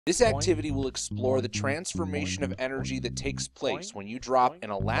This activity will explore the transformation of energy that takes place when you drop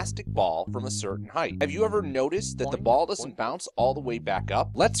an elastic ball from a certain height. Have you ever noticed that the ball doesn't bounce all the way back up?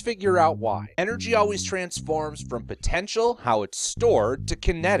 Let's figure out why. Energy always transforms from potential, how it's stored, to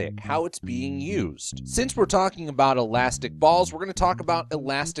kinetic, how it's being used. Since we're talking about elastic balls, we're going to talk about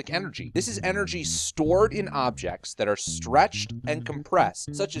elastic energy. This is energy stored in objects that are stretched and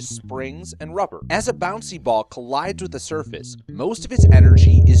compressed, such as springs and rubber. As a bouncy ball collides with a surface, most of its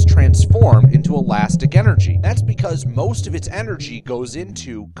energy is transformed into elastic energy. That's because most of its energy goes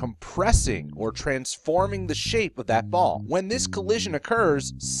into compressing or transforming the shape of that ball. When this collision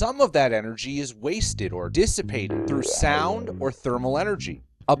occurs, some of that energy is wasted or dissipated through sound or thermal energy.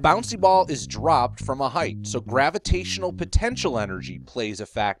 A bouncy ball is dropped from a height, so gravitational potential energy plays a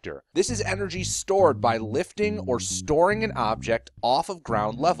factor. This is energy stored by lifting or storing an object off of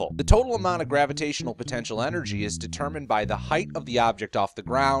ground level. The total amount of gravitational potential energy is determined by the height of the object off the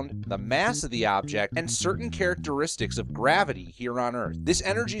ground, the mass of the object, and certain characteristics of gravity here on Earth. This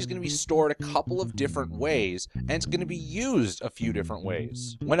energy is going to be stored a couple of different ways, and it's going to be used a few different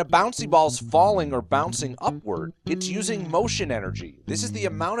ways. When a bouncy ball is falling or bouncing upward, it's using motion energy. This is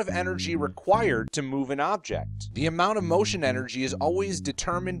the amount of energy required to move an object. The amount of motion energy is always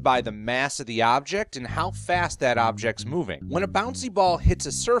determined by the mass of the object and how fast that object's moving. When a bouncy ball hits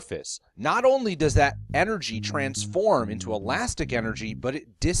a surface, not only does that energy transform into elastic energy, but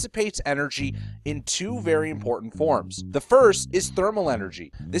it dissipates energy in two very important forms. The first is thermal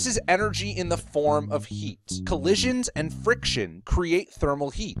energy. This is energy in the form of heat. Collisions and friction create thermal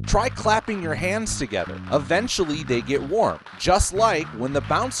heat. Try clapping your hands together. Eventually they get warm. Just like when the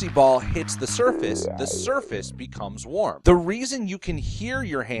bouncy ball hits the surface becomes warm. The reason you can hear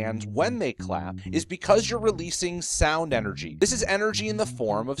your hands when they clap is because you're releasing sound energy. This is energy in the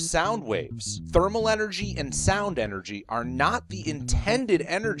form of sound waves. Thermal energy and sound energy are not the intended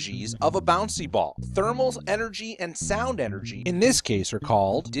energies of a bouncy ball. Thermal energy and sound energy, in this case, are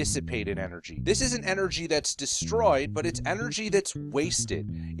called dissipated energy. This isn't energy that's destroyed, but it's energy that's wasted.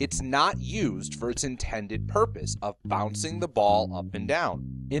 It's not used for its intended purpose of bouncing the ball up and down.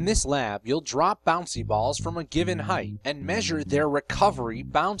 In this lab, you'll drop bouncy balls from a given height and measure their recovery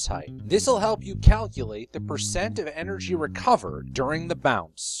bounce height. This will help you calculate the percent of energy recovered during the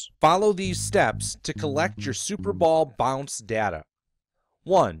bounce. Follow these steps to collect your Super Ball bounce data.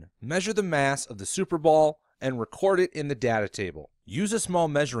 1. Measure the mass of the Super Ball and record it in the data table. Use a small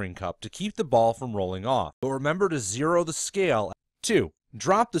measuring cup to keep the ball from rolling off, but remember to zero the scale. 2.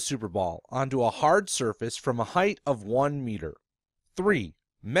 Drop the Super Ball onto a hard surface from a height of 1 meter. 3.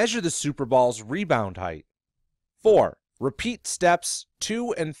 Measure the Super Ball's rebound height. 4. Repeat steps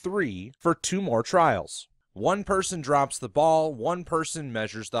 2 and 3 for 2 more trials. One person drops the ball, one person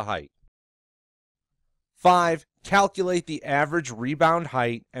measures the height. 5. Calculate the average rebound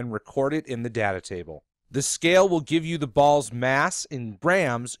height and record it in the data table. The scale will give you the ball's mass in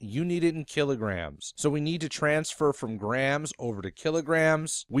grams. You need it in kilograms. So we need to transfer from grams over to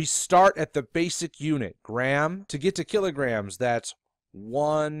kilograms. We start at the basic unit, gram. To get to kilograms, that's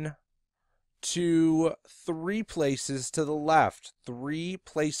 1, 2, 3 places to the left. 3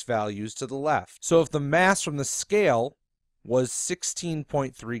 place values to the left. So if the mass from the scale was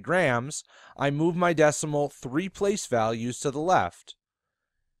 16.3 grams, I move my decimal 3 place values to the left.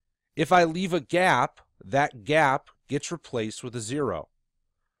 If I leave a gap, that gap gets replaced with a 0.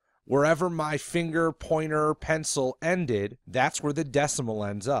 Wherever my finger, pointer, pencil ended, that's where the decimal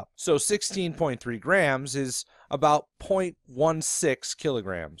ends up. So 16.3 grams is about 0.16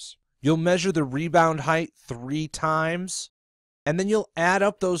 kilograms. You'll measure the rebound height 3 times, and then you'll add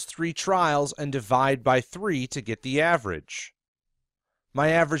up those 3 trials and divide by 3 to get the average. My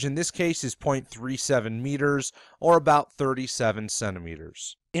average in this case is 0.37 meters, or about 37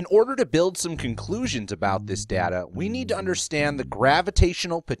 centimeters. In order to build some conclusions about this data, we need to understand the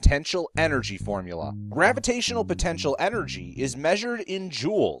gravitational potential energy formula. Gravitational potential energy is measured in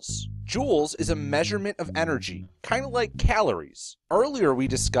joules. Joules is a measurement of energy, kind of like calories. Earlier we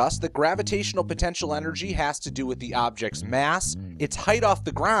discussed that gravitational potential energy has to do with the object's mass, its height off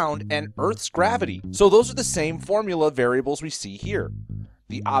the ground, and Earth's gravity. So those are the same formula variables we see here.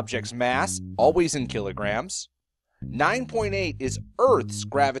 The object's mass, always in kilograms. 9.8 is Earth's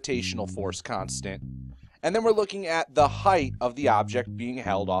gravitational force constant. And then we're looking at the height of the object being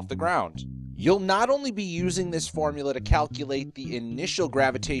held off the ground. You'll not only be using this formula to calculate the initial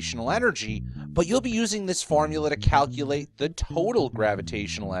gravitational energy, but you'll be using this formula to calculate the total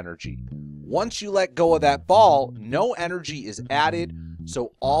gravitational energy. Once you let go of that ball, no energy is added,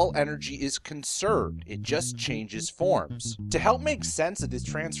 so all energy is conserved. It just changes forms. To help make sense of this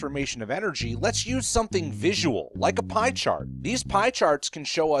transformation of energy, let's use something visual, like a pie chart. These pie charts can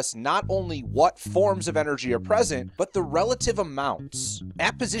show us not only what forms of energy are present, but the relative amounts.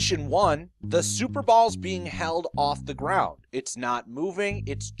 At position 1, the super ball's being held off the ground. It's not moving,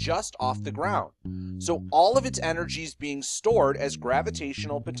 it's just off the ground. So all of its energy is being stored as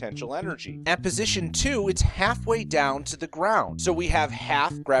gravitational potential energy. At position 2, it's halfway down to the ground. So we have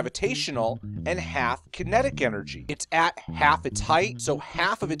half gravitational and half kinetic energy. It's at half its height, so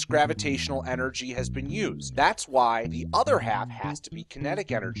half of its gravitational energy has been used. That's why the other half has to be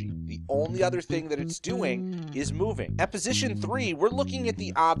kinetic energy. The only other thing that it's doing is moving. At position 3, we're looking at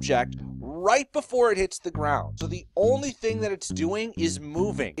the object right before it hits the ground. So the only thing that it's doing is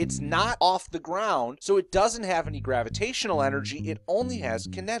moving. It's not off the ground, so it doesn't have any gravitational energy, it only has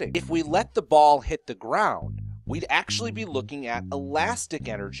kinetic. If we let the ball hit the ground, we'd actually be looking at elastic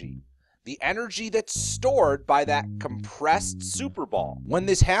energy. The energy that's stored by that compressed super ball. When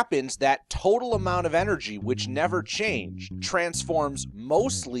this happens, that total amount of energy, which never changed, transforms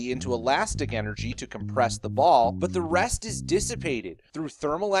mostly into elastic energy to compress the ball, but the rest is dissipated through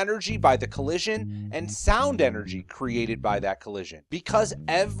thermal energy by the collision and sound energy created by that collision. Because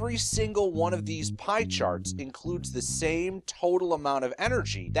every single one of these pie charts includes the same total amount of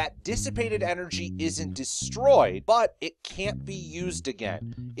energy, that dissipated energy isn't destroyed, but it can't be used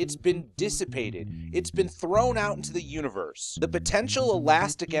again. It's been dissipated. It's been thrown out into the universe. The potential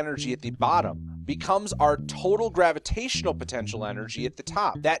elastic energy at the bottom becomes our total gravitational potential energy at the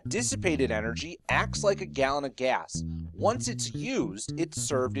top. That dissipated energy acts like a gallon of gas. Once it's used, it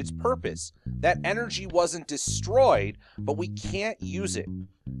served its purpose. That energy wasn't destroyed, but we can't use it.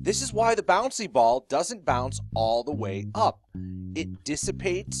 This is why the bouncy ball doesn't bounce all the way up. It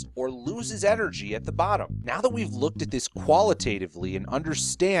dissipates or loses energy at the bottom. Now that we've looked at this qualitatively and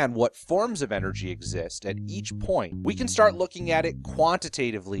understand what forms of energy exist at each point, we can start looking at it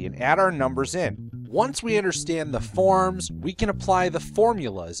quantitatively and add our numbers in. Once we understand the forms, we can apply the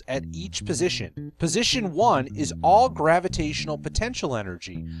formulas at each position. Position 1 is all gravitational potential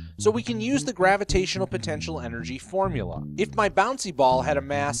energy, so we can use the gravitational potential energy formula. If my bouncy ball had a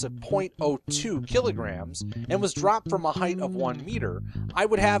mass of 0.02 kilograms and was dropped from a height of 1 meter, I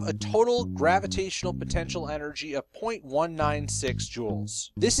would have a total gravitational potential energy of 0.196 joules.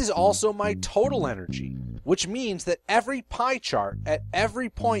 This is also my total energy, which means that every pie chart at every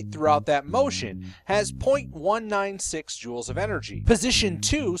point throughout that motion has 0.196 joules of energy. Position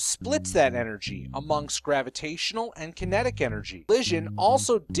 2 splits that energy amongst gravitational and kinetic energy. Collision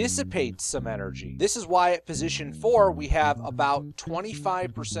also dissipates some energy. This is why at position 4 we have about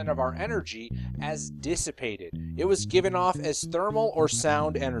 25% of our energy as dissipated. It was given off as thermal or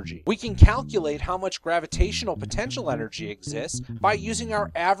sound energy. We can calculate how much gravitational potential energy exists by using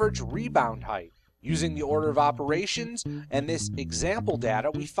our average rebound height. Using the order of operations and this example data,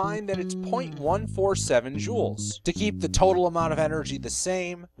 we find that it's 0.147 joules. To keep the total amount of energy the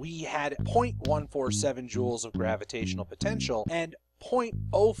same, we had 0.147 joules of gravitational potential and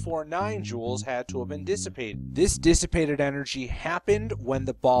 0.049 joules had to have been dissipated. This dissipated energy happened when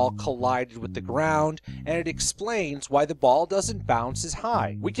the ball collided with the ground, and it explains why the ball doesn't bounce as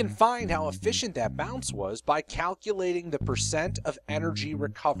high. We can find how efficient that bounce was by calculating the percent of energy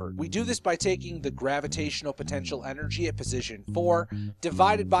recovered. We do this by taking the gravitational potential energy at position 4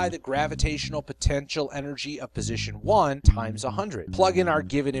 divided by the gravitational potential energy of position 1 times 100. Plug in our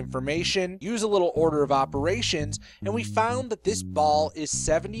given information, use a little order of operations, and we found that this ball is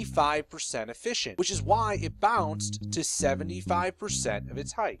 75% efficient, which is why it bounced to 75% of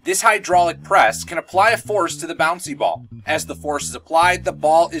its height. This hydraulic press can apply a force to the bouncy ball. As the force is applied, the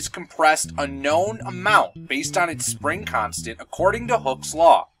ball is compressed a known amount based on its spring constant according to Hooke's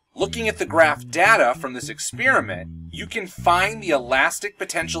law. Looking at the graph data from this experiment, you can find the elastic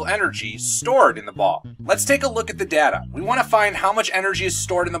potential energy stored in the ball. Let's take a look at the data. We want to find how much energy is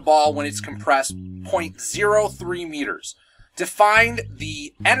stored in the ball when it's compressed 0.03 meters. To find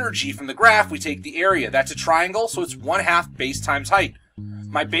the energy from the graph, we take the area. That's a triangle, so it's 1/2 base times height.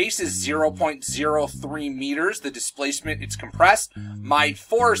 My base is 0.03 meters. The displacement, it's compressed. My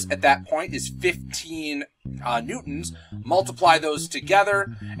force at that point is 15 newtons. Multiply those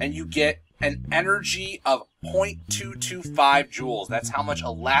together, and you get an energy of 0.225 joules. That's how much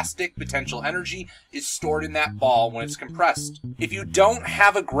elastic potential energy is stored in that ball when it's compressed. If you don't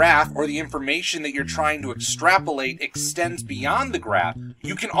have a graph or the information that you're trying to extrapolate extends beyond the graph,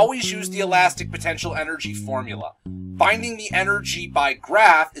 you can always use the elastic potential energy formula. Finding the energy by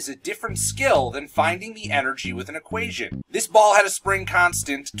graph is a different skill than finding the energy with an equation. This ball had a spring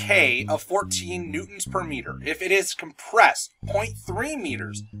constant K of 14 newtons per meter. If it is compressed 0.3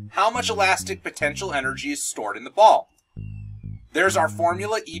 meters, how much elastic potential energy is stored in the ball? There's our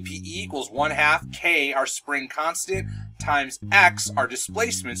formula, EPE equals 1/2 K, our spring constant, times X, our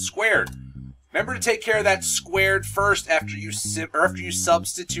displacement, squared. Remember to take care of that squared first after you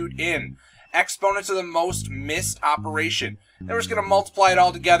substitute in. Exponents are the most missed operation. Then we're just going to multiply it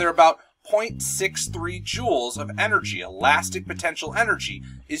all together. About 0.63 joules of energy, elastic potential energy,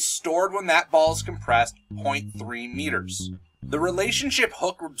 is stored when that ball is compressed 0.3 meters. The relationship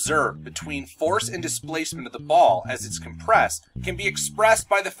Hooke observed between force and displacement of the ball as it's compressed can be expressed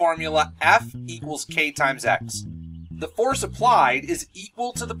by the formula F equals K times X. The force applied is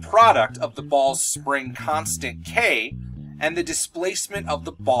equal to the product of the ball's spring constant K and the displacement of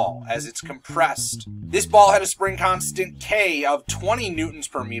the ball as it's compressed. This ball had a spring constant K of 20 newtons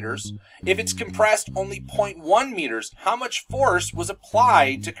per meters. If it's compressed only 0.1 meters, how much force was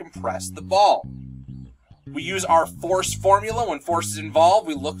applied to compress the ball? We use our force formula. When force is involved,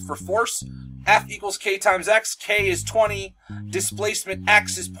 we look for force. F equals K times X. K is 20. Displacement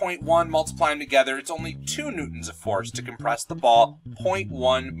X is 0.1. Multiply them together. It's only 2 newtons of force to compress the ball,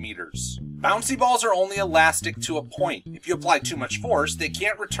 0.1 meters. Bouncy balls are only elastic to a point. If you apply too much force, they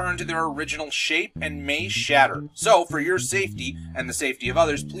can't return to their original shape and may shatter. So, for your safety and the safety of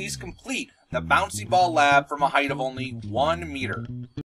others, please complete the Bouncy Ball Lab from a height of only 1 meter.